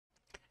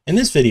In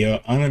this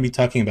video, I'm going to be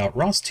talking about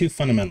ROS2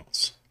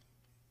 fundamentals.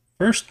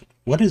 First,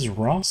 what is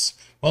ROS?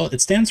 Well, it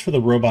stands for the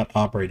Robot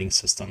Operating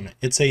System.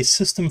 It's a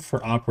system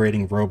for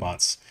operating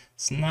robots.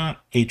 It's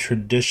not a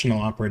traditional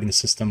operating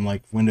system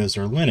like Windows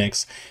or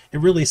Linux. It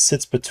really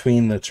sits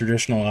between the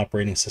traditional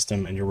operating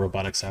system and your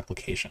robotics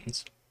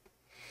applications.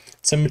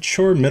 It's a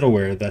mature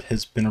middleware that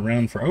has been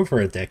around for over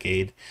a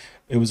decade.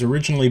 It was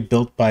originally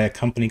built by a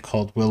company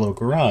called Willow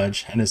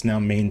Garage and is now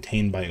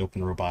maintained by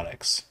Open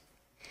Robotics.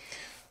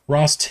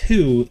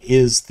 ROS2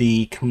 is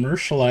the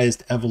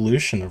commercialized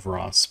evolution of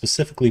ROS,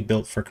 specifically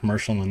built for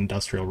commercial and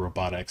industrial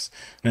robotics,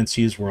 and it's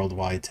used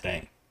worldwide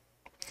today.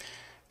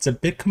 It's a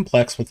bit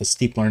complex with a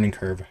steep learning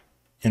curve,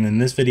 and in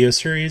this video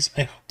series,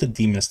 I hope to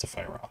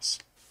demystify ROS.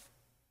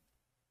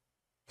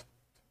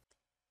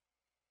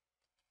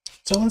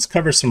 So let's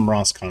cover some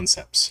ROS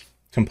concepts: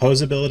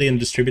 composability in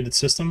distributed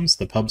systems,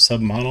 the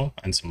pub/sub model,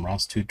 and some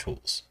ROS2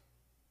 tools.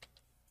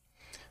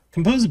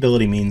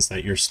 Composability means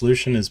that your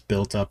solution is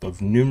built up of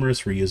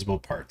numerous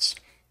reusable parts.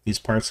 These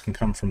parts can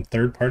come from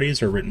third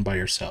parties or written by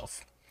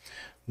yourself.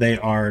 They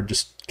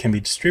can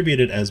be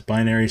distributed as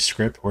binary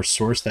script or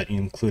source that you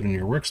include in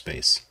your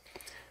workspace.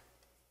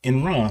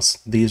 In ROS,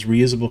 these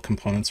reusable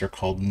components are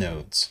called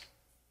nodes.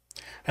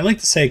 I like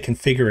to say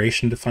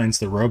configuration defines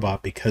the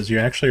robot because you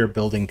actually are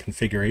building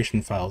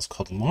configuration files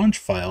called launch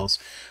files,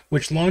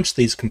 which launch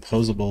these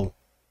composable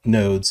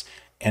nodes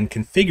and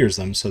configures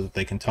them so that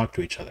they can talk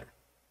to each other.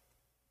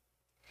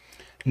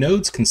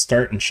 Nodes can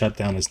start and shut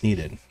down as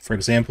needed. For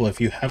example,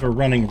 if you have a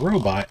running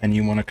robot and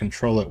you want to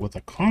control it with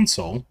a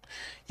console,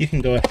 you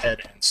can go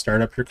ahead and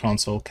start up your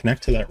console,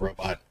 connect to that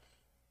robot,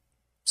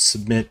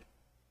 submit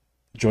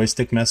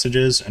joystick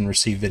messages and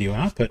receive video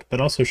output,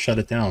 but also shut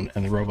it down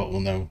and the robot will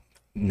know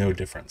no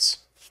difference.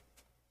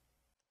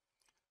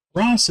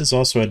 ROS is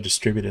also a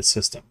distributed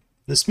system.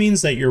 This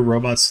means that your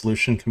robot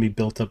solution can be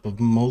built up of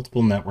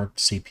multiple networked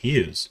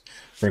CPUs.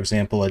 For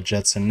example, a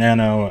Jetson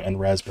Nano and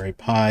Raspberry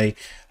Pi,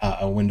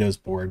 a Windows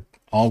board,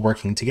 all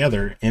working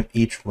together,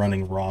 each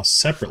running ROS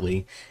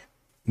separately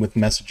with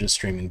messages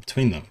streaming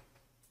between them.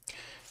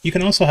 You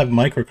can also have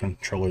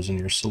microcontrollers in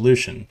your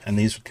solution, and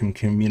these can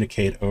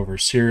communicate over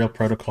serial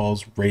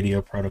protocols,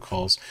 radio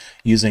protocols,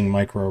 using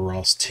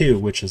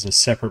micro-ROS2, which is a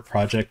separate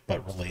project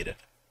but related.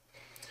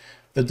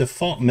 The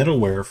default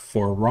middleware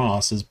for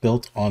ROS is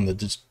built on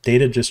the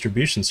Data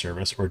Distribution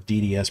Service, or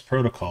DDS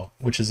protocol,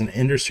 which is an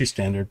industry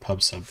standard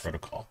pub/sub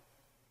protocol.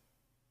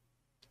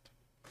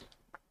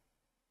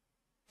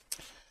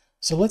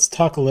 So let's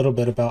talk a little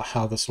bit about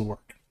how this will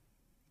work.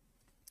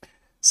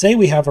 Say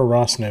we have a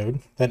ROS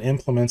node that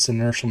implements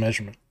inertial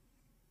measurement.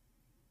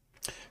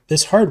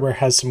 This hardware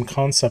has some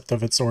concept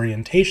of its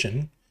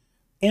orientation,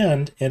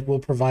 and it will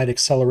provide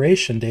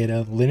acceleration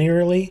data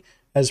linearly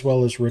as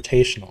well as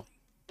rotationally.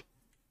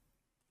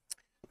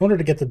 In order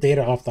to get the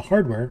data off the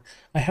hardware,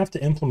 I have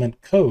to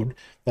implement code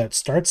that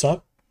starts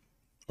up,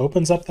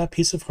 opens up that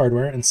piece of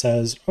hardware and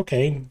says,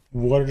 okay,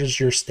 what is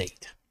your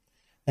state?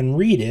 And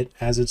read it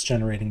as it's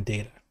generating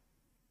data.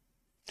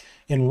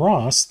 In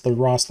ROS, the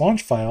ROS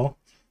launch file,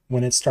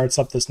 when it starts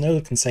up this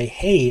node, can say,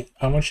 hey,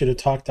 I want you to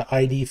talk to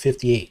ID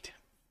 58.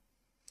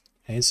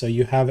 Okay, so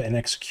you have an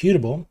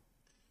executable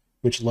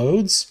which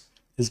loads,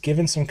 is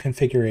given some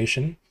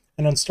configuration,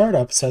 and on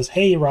startup says,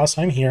 hey, ROS,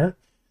 I'm here.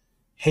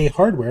 Hey,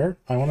 hardware,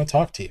 I want to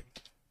talk to you.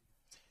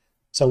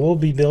 So we'll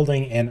be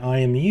building an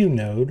IMU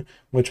node,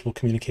 which will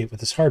communicate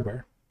with this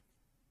hardware.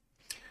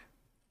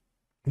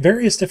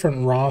 Various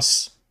different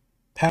ROS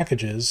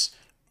packages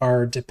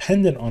are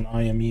dependent on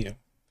IMU,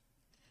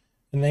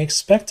 and they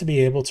expect to be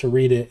able to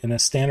read it in a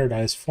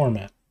standardized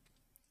format.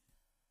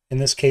 In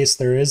this case,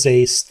 there is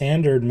a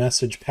standard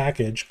message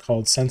package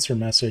called sensor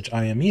message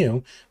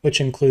IMU,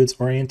 which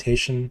includes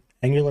orientation,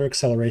 angular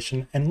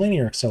acceleration, and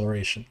linear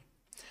acceleration.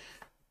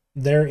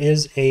 There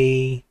is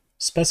a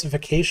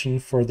specification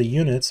for the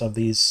units of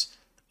these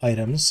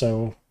items,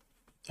 so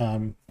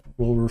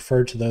we'll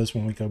refer to those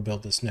when we go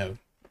build this node.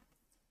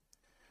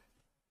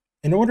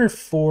 In order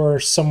for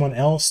someone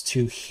else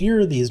to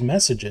hear these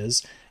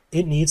messages,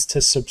 it needs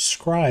to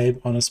subscribe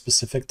on a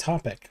specific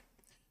topic.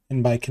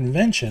 And by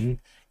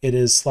convention, it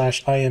is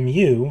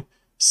 /IMU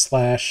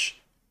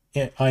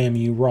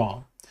 /IMU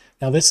raw.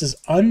 Now this is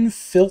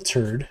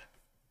unfiltered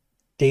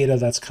data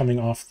that's coming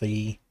off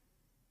the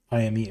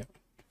IMU.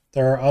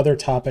 There are other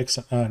topics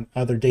on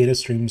other data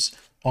streams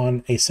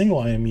on a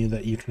single IMU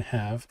that you can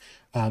have,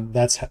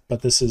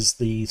 but this is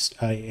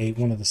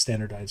one of the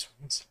standardized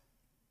ones.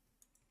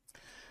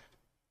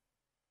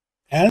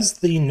 As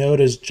the node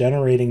is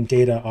generating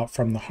data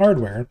from the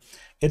hardware,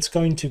 it's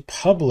going to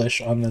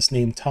publish on this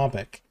named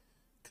topic.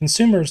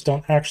 Consumers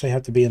don't actually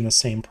have to be in the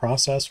same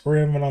process or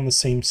even on the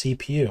same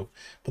CPU,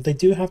 but they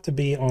do have to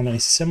be on a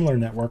similar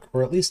network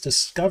or at least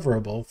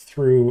discoverable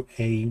through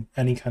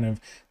any kind of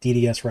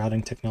DDS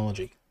routing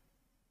technology.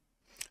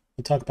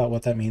 We'll talk about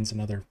what that means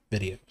in other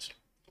videos.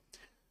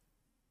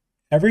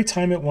 Every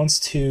time it wants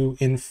to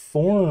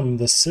inform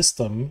the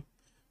system,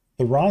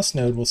 the ROS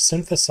node will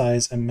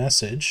synthesize a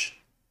message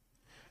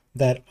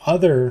that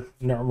other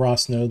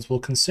ROS nodes will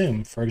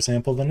consume, for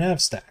example, the nav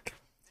stack.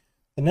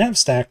 The nav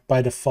stack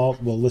by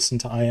default will listen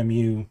to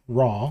IMU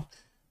raw,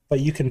 but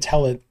you can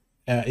tell it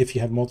if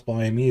you have multiple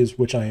IMUs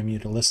which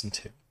IMU to listen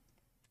to.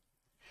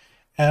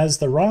 As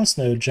the ROS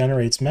node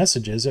generates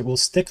messages, it will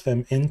stick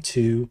them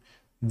into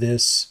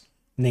this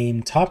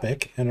named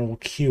topic and it will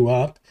queue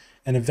up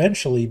and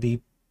eventually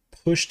be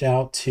pushed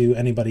out to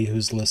anybody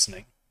who's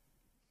listening,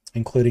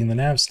 including the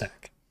nav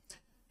stack.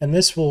 And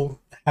this will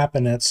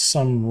happen at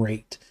some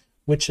rate,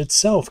 which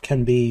itself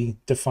can be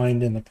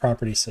defined in the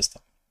property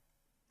system.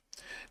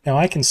 Now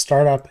I can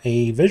start up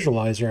a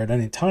visualizer at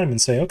any time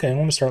and say, okay, I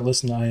want to start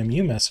listening to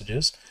IMU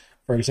messages.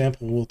 For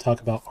example, we'll talk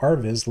about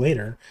RViz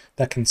later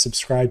that can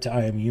subscribe to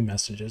IMU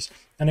messages,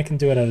 and it can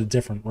do it at a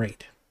different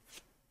rate.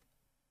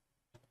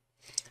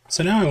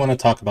 So now I want to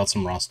talk about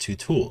some ROS2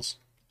 tools.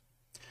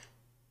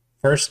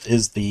 First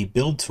is the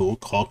build tool,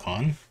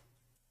 callcon.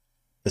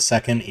 The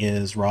second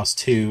is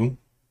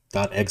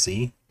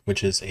ROS2.exe,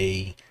 which is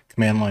a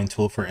command line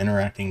tool for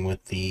interacting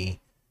with the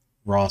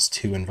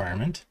ROS2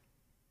 environment.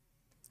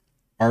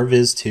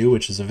 RViz2,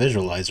 which is a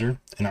visualizer,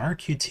 and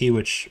RQT,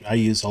 which I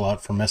use a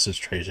lot for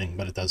message tracing,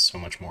 but it does so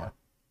much more.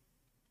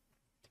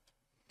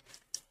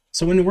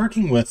 So when you're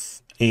working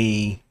with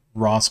a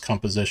ROS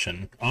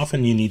composition,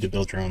 often you need to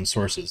build your own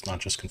sources, not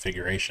just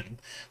configuration.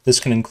 This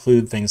can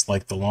include things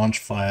like the launch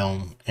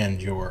file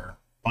and your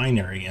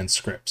binary and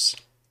scripts.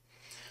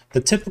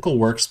 The typical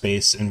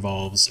workspace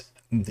involves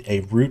a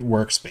root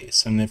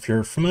workspace, and if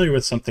you're familiar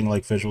with something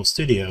like Visual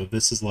Studio,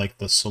 this is like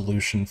the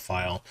solution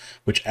file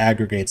which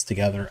aggregates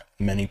together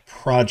many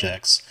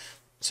projects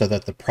so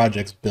that the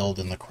projects build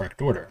in the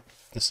correct order.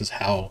 This is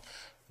how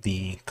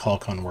the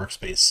callcon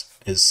workspace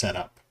is set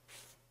up.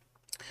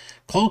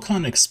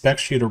 Callcon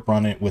expects you to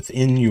run it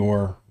within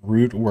your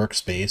root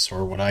workspace,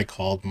 or what I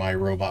called my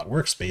robot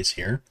workspace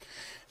here,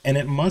 and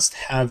it must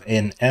have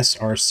an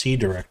src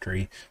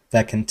directory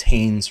that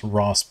contains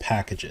ROS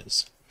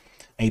packages.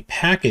 A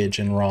package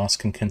in ROS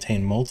can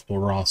contain multiple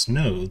ROS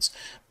nodes,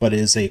 but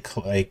is a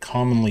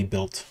commonly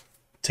built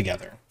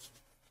together.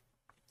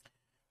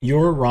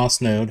 Your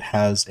ROS node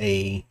has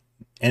an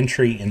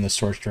entry in the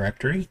source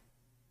directory,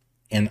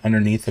 and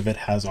underneath of it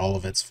has all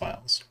of its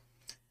files.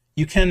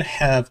 You can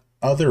have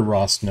other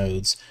ROS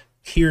nodes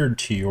peered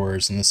to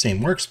yours in the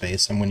same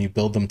workspace, and when you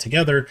build them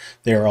together,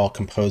 they are all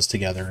composed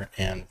together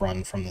and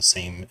run from the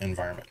same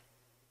environment.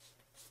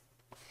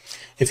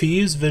 If you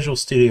use Visual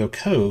Studio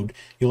Code,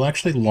 you'll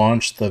actually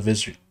launch the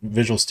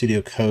Visual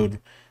Studio Code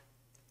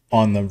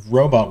on the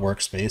robot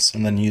workspace,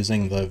 and then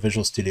using the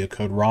Visual Studio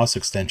Code ROS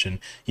extension,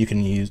 you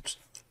can use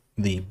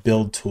the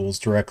build tools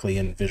directly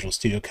in Visual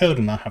Studio Code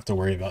and not have to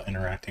worry about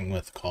interacting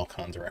with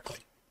callcon directly.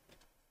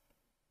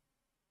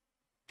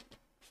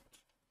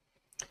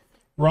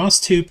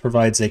 ROS2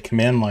 provides a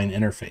command line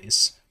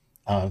interface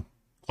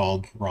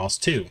called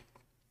ROS2.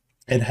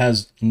 It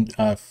has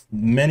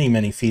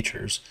many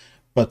features,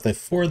 but the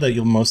four that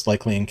you'll most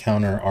likely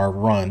encounter are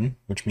run,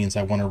 which means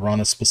I want to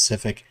run a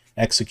specific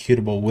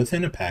executable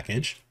within a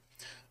package.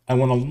 I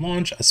want to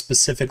launch a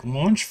specific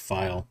launch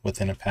file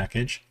within a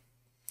package,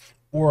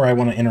 or I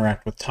want to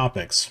interact with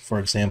topics. For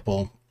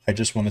example, I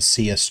just want to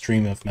see a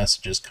stream of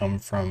messages come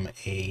from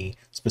a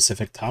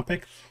specific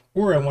topic,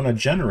 or I want to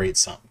generate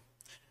some.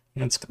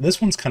 And this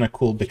one's kind of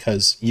cool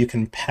because you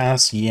can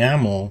pass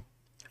YAML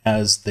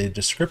as the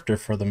descriptor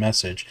for the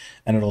message,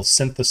 and it'll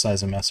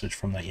synthesize a message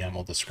from that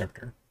YAML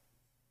descriptor.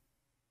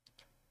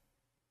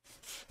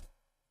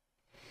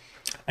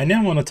 I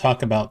now want to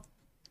talk about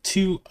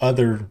two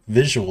other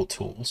visual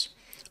tools,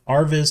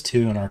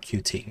 RViz2 and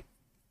RQT.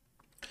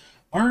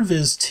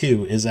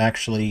 RViz2 is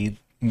actually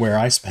where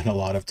I spend a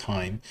lot of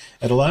time.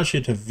 It allows you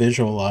to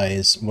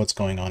visualize what's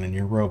going on in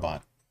your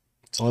robot.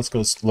 So let's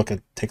go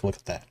take a look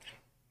at that.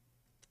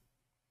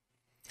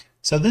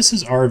 So this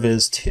is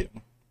RViz2.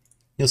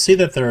 You'll see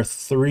that there are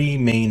three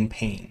main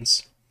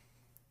panes.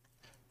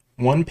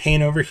 One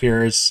pane over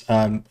here is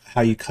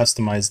how you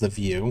customize the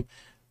view.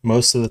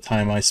 Most of the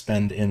time I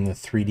spend in the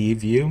 3D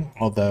view,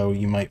 although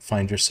you might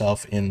find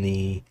yourself in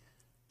the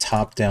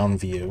top-down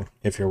view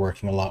if you're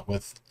working a lot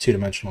with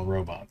two-dimensional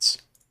robots.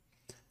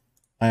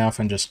 I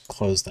often just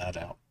close that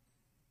out.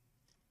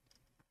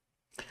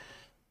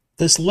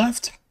 This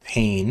left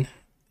pane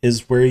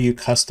is where you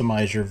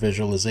customize your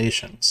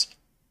visualizations.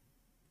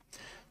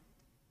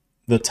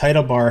 The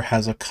title bar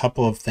has a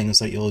couple of things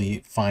that you'll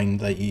find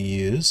that you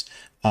use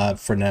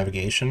for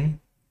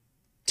navigation.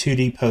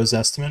 2D pose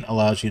estimate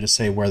allows you to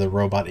say where the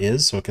robot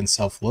is, so it can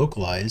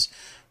self-localize.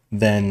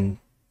 Then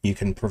you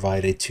can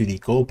provide a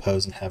 2D goal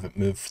pose and have it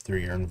move through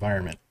your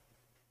environment.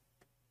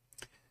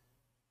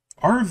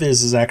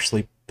 RViz is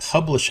actually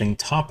publishing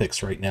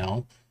topics right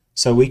now,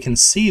 so we can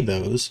see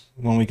those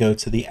when we go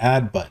to the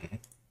Add button.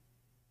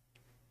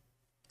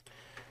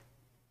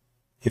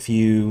 If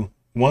you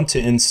want to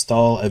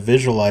install a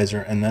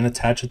visualizer and then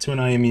attach it to an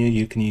IMU,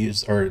 you can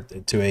use, or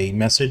to a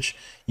message,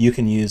 you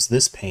can use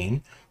this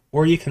pane,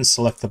 or you can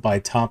select the by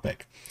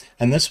topic.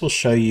 And this will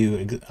show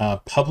you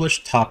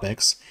published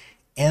topics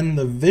and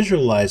the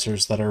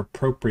visualizers that are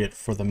appropriate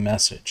for the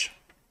message.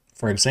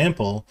 For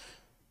example,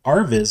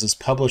 RViz is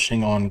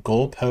publishing on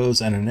goal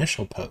pose and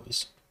initial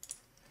pose.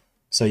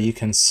 So you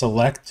can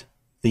select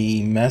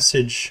the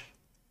message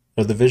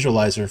or the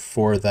visualizer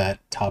for that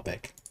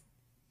topic.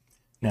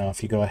 Now,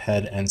 if you go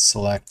ahead and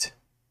select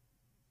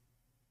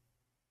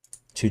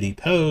 2D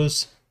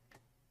pose,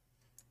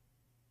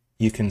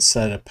 you can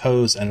set a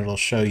pose and it'll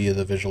show you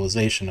the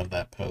visualization of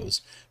that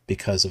pose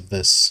because of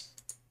this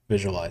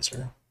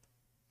visualizer.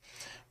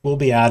 We'll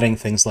be adding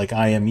things like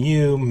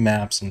IMU,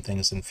 maps, and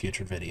things in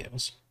future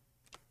videos.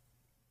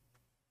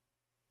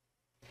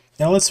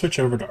 Now let's switch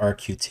over to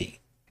RQT.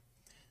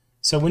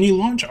 So when you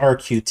launch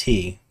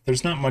RQT,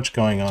 there's not much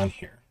going on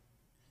here.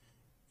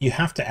 You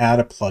have to add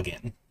a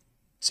plugin.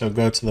 So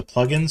go to the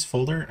plugins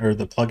folder or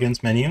the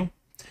plugins menu.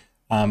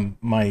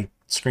 My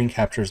screen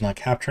capture is not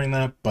capturing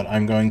that, but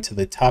I'm going to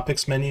the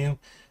topics menu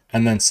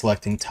and then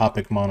selecting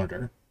topic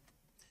monitor.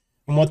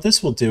 And what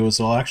this will do is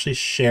it'll actually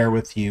share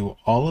with you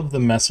all of the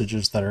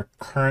messages that are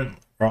current,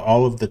 or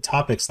all of the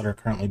topics that are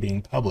currently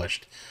being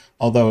published,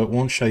 although it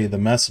won't show you the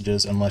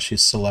messages unless you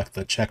select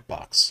the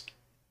checkbox.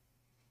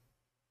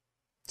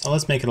 So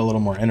let's make it a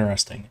little more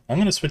interesting. I'm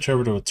going to switch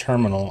over to a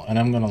terminal and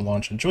I'm going to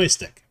launch a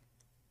joystick.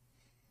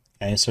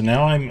 Okay, so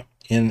now I'm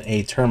in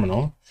a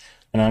terminal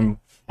and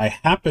I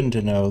happen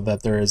to know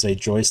that there is a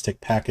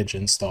joystick package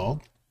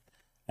installed,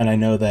 and I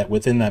know that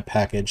within that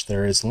package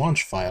there is a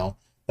launch file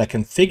that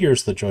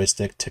configures the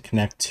joystick to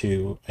connect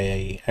to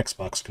a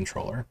Xbox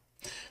controller.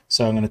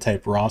 So I'm going to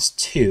type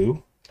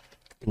ROS2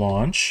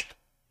 launch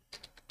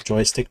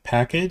joystick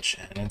package,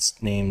 and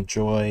it's named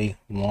joy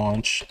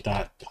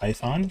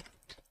launch.python.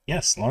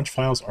 Yes, launch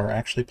files are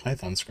actually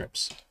Python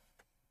scripts.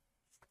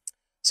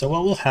 So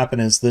what will happen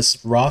is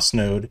this ROS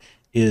node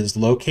is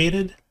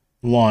located,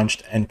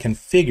 launched, and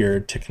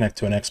configured to connect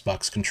to an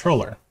Xbox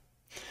controller.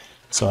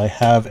 So I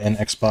have an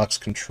Xbox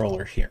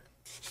controller here.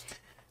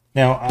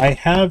 Now I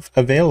have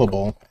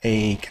available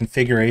a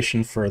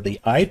configuration for the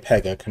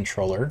iPega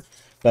controller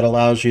that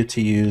allows you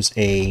to use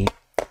a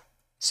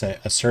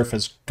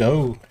Surface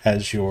Go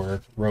as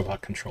your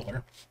robot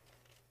controller.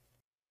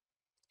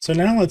 So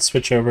now let's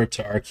switch over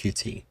to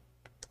RQT.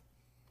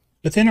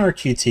 Within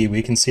RQT,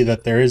 we can see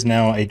that there is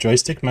now a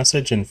joystick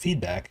message and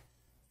feedback.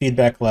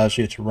 Feedback allows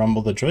you to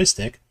rumble the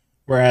joystick,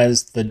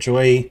 whereas the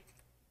joy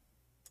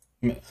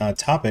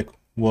topic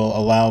will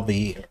allow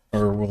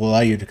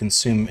you to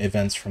consume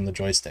events from the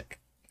joystick.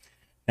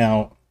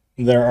 Now,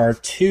 there are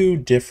two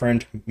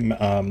different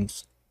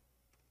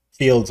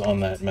fields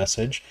on that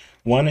message.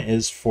 One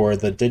is for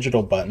the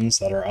digital buttons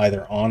that are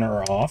either on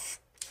or off,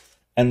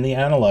 and the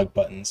analog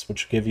buttons,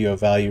 which give you a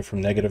value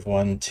from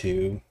 -1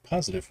 to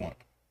 +1.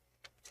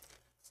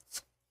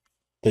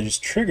 These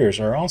triggers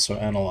are also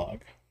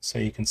analog, so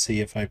you can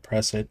see if I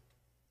press it,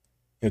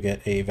 you'll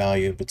get a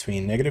value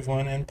between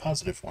 -1 and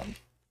 +1.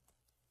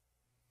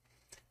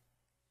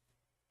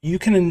 You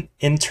can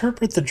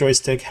interpret the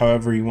joystick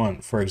however you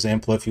want. For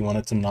example, if you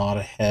wanted to nod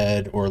a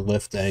head or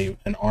lift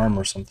an arm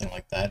or something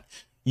like that,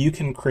 you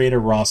can create a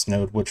ROS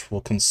node which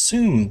will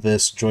consume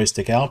this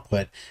joystick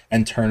output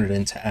and turn it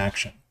into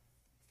action.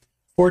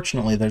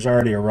 Fortunately, there's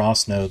already a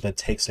ROS node that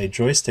takes a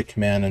joystick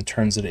command and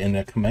turns it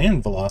into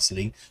command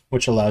velocity,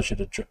 which allows you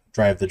to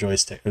drive the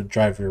joystick or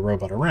drive your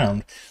robot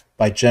around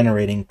by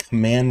generating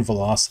command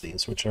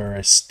velocities, which are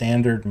a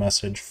standard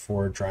message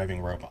for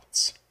driving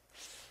robots.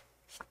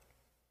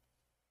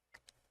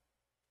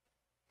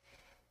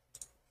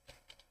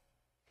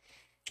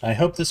 I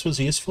hope this was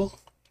useful.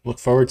 Look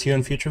forward to you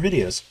in future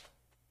videos.